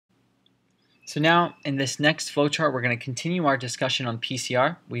So now in this next flowchart, we're going to continue our discussion on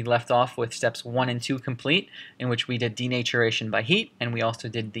PCR. We left off with steps 1 and 2 complete, in which we did denaturation by heat, and we also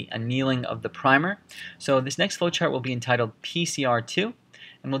did the annealing of the primer. So this next flowchart will be entitled PCR II,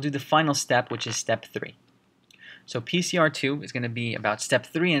 and we'll do the final step, which is step 3. So PCR II is going to be about step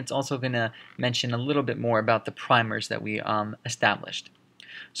 3, and it's also going to mention a little bit more about the primers that we established.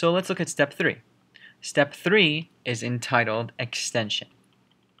 So let's look at step 3. Step 3 is entitled extension.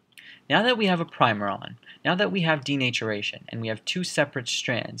 Now that we have a primer on, now that we have denaturation, and we have 2 separate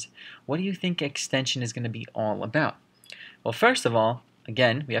strands, what do you think extension is going to be all about? Well, first of all,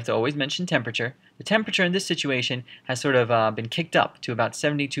 again, we have to always mention temperature. The temperature in this situation has sort of been kicked up to about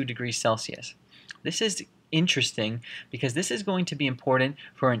 72 degrees Celsius. This is interesting because this is going to be important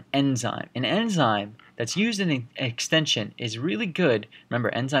for an enzyme. An enzyme that's used in an extension is really good.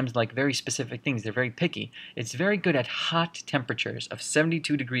 Remember, enzymes like very specific things. They're very picky. It's very good at hot temperatures of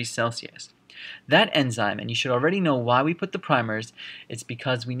 72 degrees Celsius. That enzyme, and you should already know why we put the primers, it's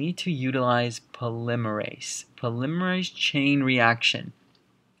because we need to utilize polymerase chain reaction.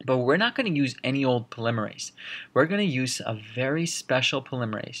 But we're not going to use any old polymerase. We're going to use a very special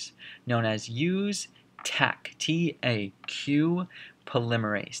polymerase known as TAQ, T-A-Q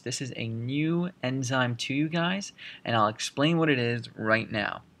polymerase. This is a new enzyme to you guys, and I'll explain what it is right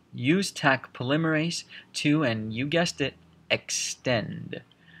now. TAQ polymerase to, and you guessed it, extend.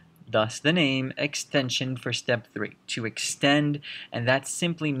 Thus the name extension for step 3, to extend, and that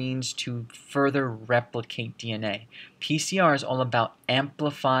simply means to further replicate DNA. PCR is all about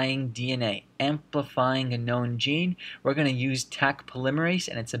amplifying DNA, amplifying a known gene. We're going to use TAQ polymerase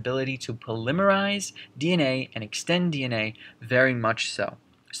and its ability to polymerize DNA and extend DNA very much so.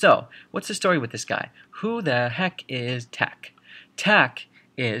 So, what's the story with this guy? Who the heck is TAQ? TAQ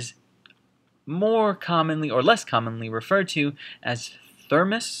is more commonly or less commonly referred to as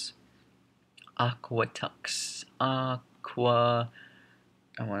Thermus aquatux. I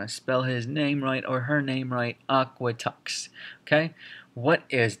want to spell his name right or her name right. Aquatux. Okay? What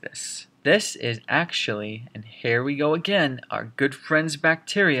is this? This is actually, and here we go again, our good friends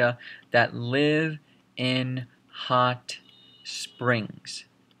bacteria that live in hot springs.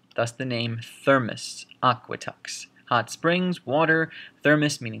 Thus the name Thermus aquatux. Hot springs, water,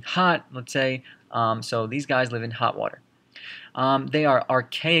 thermos meaning hot, let's say. So these guys live in hot water. They are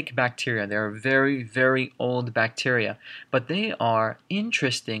archaic bacteria. They are very, very old bacteria. But they are,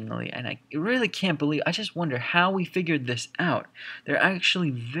 interestingly, and I really can't believe, I just wonder how we figured this out. They're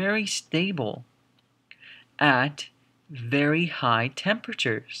actually very stable at very high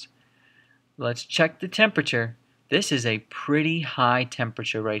temperatures. Let's check the temperature. This is a pretty high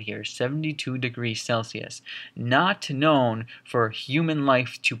temperature right here, 72 degrees Celsius. Not known for human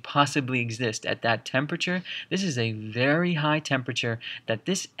life to possibly exist at that temperature. This is a very high temperature that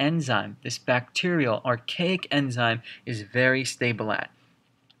this enzyme, this bacterial archaic enzyme, is very stable at.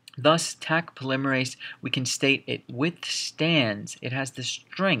 Thus, TAQ polymerase, we can state it withstands, it has the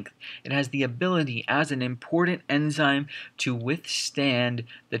strength, it has the ability as an important enzyme to withstand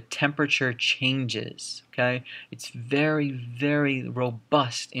the temperature changes, okay? It's very, very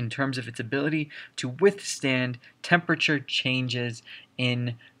robust in terms of its ability to withstand temperature changes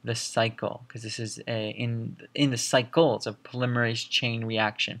in the cycle, because this is in the cycle, it's a polymerase chain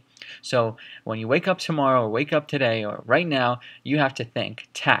reaction. So when you wake up tomorrow or wake up today or right now, you have to think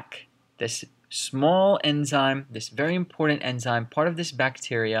TAQ, this small enzyme, this very important enzyme, part of this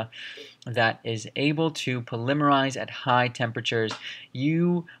bacteria that is able to polymerize at high temperatures.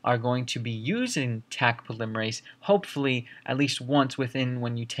 You are going to be using TAQ polymerase hopefully at least once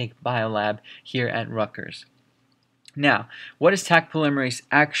when you take Biolab here at Rutgers. Now, what does TAQ polymerase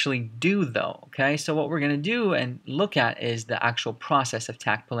actually do though? Okay, so what we're going to do and look at is the actual process of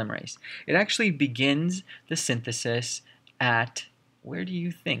TAQ polymerase. It actually begins the synthesis at, where do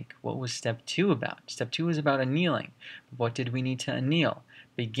you think? What was step 2 about? Step 2 was about annealing. What did we need to anneal?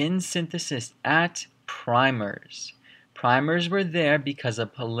 Begins synthesis at primers. Primers were there because a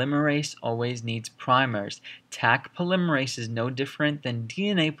polymerase always needs primers. TAQ polymerase is no different than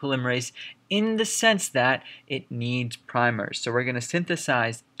DNA polymerase in the sense that it needs primers. So we're going to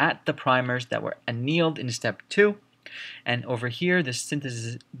synthesize at the primers that were annealed in step 2. And over here, the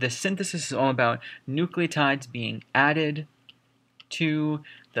synthesis is all about nucleotides being added to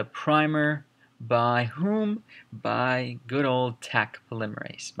the primer by whom? By good old TAQ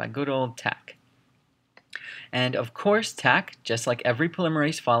polymerase, by good old TAQ. And of course, TAQ, just like every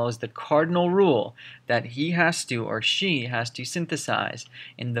polymerase, follows the cardinal rule that he has to or she has to synthesize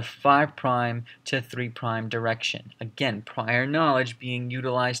in the 5' to 3' direction. Again, prior knowledge being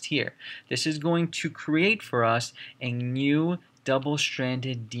utilized here. This is going to create for us a new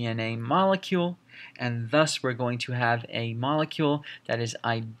double-stranded DNA molecule, and thus we're going to have a molecule that is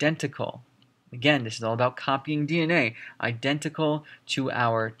identical. Again, this is all about copying DNA, identical to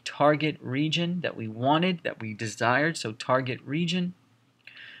our target region that we wanted, that we desired, so target region.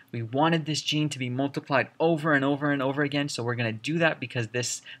 We wanted this gene to be multiplied over and over and over again, so we're going to do that because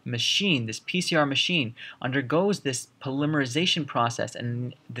this machine, this PCR machine, undergoes this polymerization process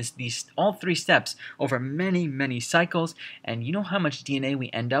and these all three steps over many, many cycles. And you know how much DNA we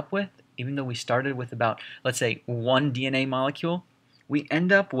end up with? Even though we started with about, let's say, 1 DNA molecule, we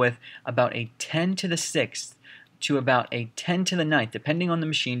end up with about a 10 to the 6th to about a 10 to the 9th, depending on the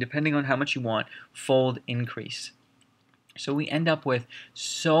machine, depending on how much you want, fold increase. So we end up with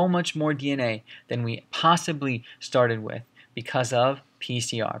so much more DNA than we possibly started with because of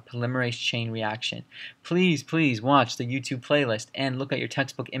PCR, polymerase chain reaction. Please, please watch the YouTube playlist and look at your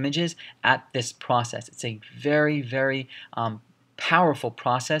textbook images at this process. It's a very, very powerful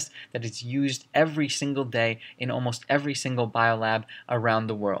process that is used every single day in almost every single biolab around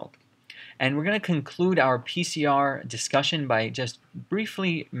the world. And we're going to conclude our PCR discussion by just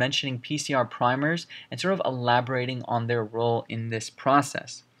briefly mentioning PCR primers and sort of elaborating on their role in this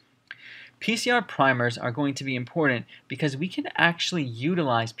process. PCR primers are going to be important because we can actually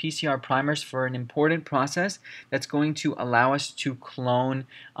utilize PCR primers for an important process that's going to allow us to clone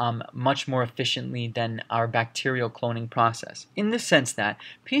much more efficiently than our bacterial cloning process. In the sense that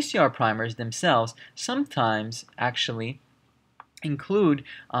PCR primers themselves sometimes actually include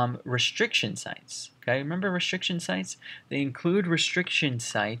restriction sites. Okay, remember restriction sites? They include restriction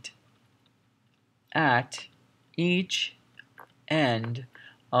site at each end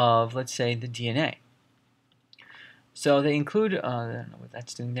of, let's say, the DNA. So they include, I don't know what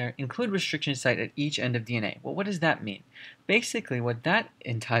that's doing there, include restriction site at each end of DNA. Well, what does that mean? Basically, what that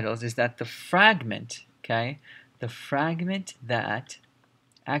entitles is that the fragment, okay, the fragment that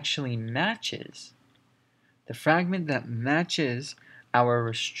actually matches our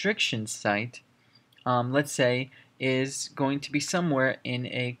restriction site, let's say, is going to be somewhere in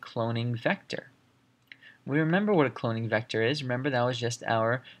a cloning vector. We remember what a cloning vector is. Remember, that was just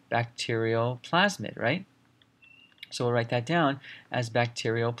our bacterial plasmid, right? So we'll write that down as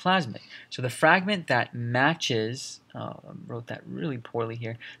bacterial plasmid. So the fragment that matches, I wrote that really poorly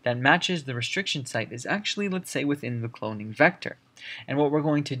here, that matches the restriction site is actually, let's say, within the cloning vector. And what we're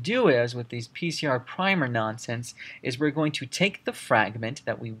going to do is, with these PCR primer nonsense, is we're going to take the fragment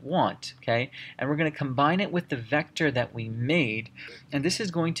that we want, okay, and we're going to combine it with the vector that we made, and this is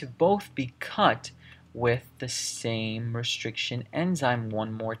going to both be cut with the same restriction enzyme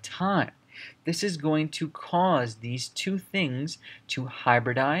one more time. This is going to cause these two things to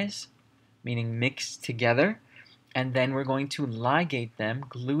hybridize, meaning mix together, and then we're going to ligate them,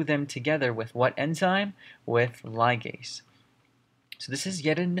 glue them together with what enzyme? With ligase. So this is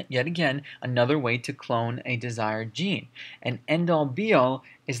yet again another way to clone a desired gene. And end-all be-all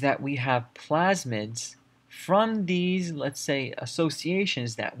is that we have plasmids from these, let's say,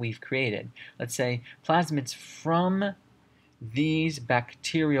 associations that we've created. Let's say plasmids from these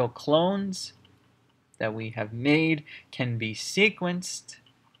bacterial clones that we have made can be sequenced,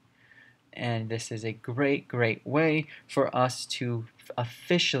 and this is a great way for us to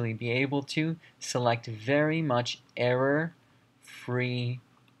officially be able to select very much error-free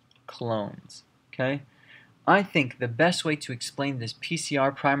clones. Okay? I think the best way to explain this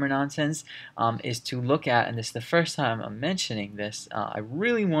PCR primer nonsense is to look at, and this is the first time I'm mentioning this, I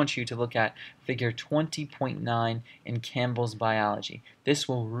really want you to look at figure 20.9 in Campbell's Biology. This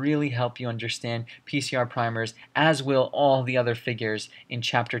will really help you understand PCR primers, as will all the other figures in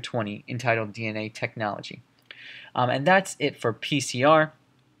Chapter 20 entitled DNA Technology. And that's it for PCR.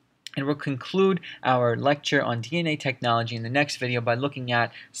 And we'll conclude our lecture on DNA technology in the next video by looking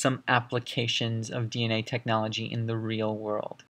at some applications of DNA technology in the real world.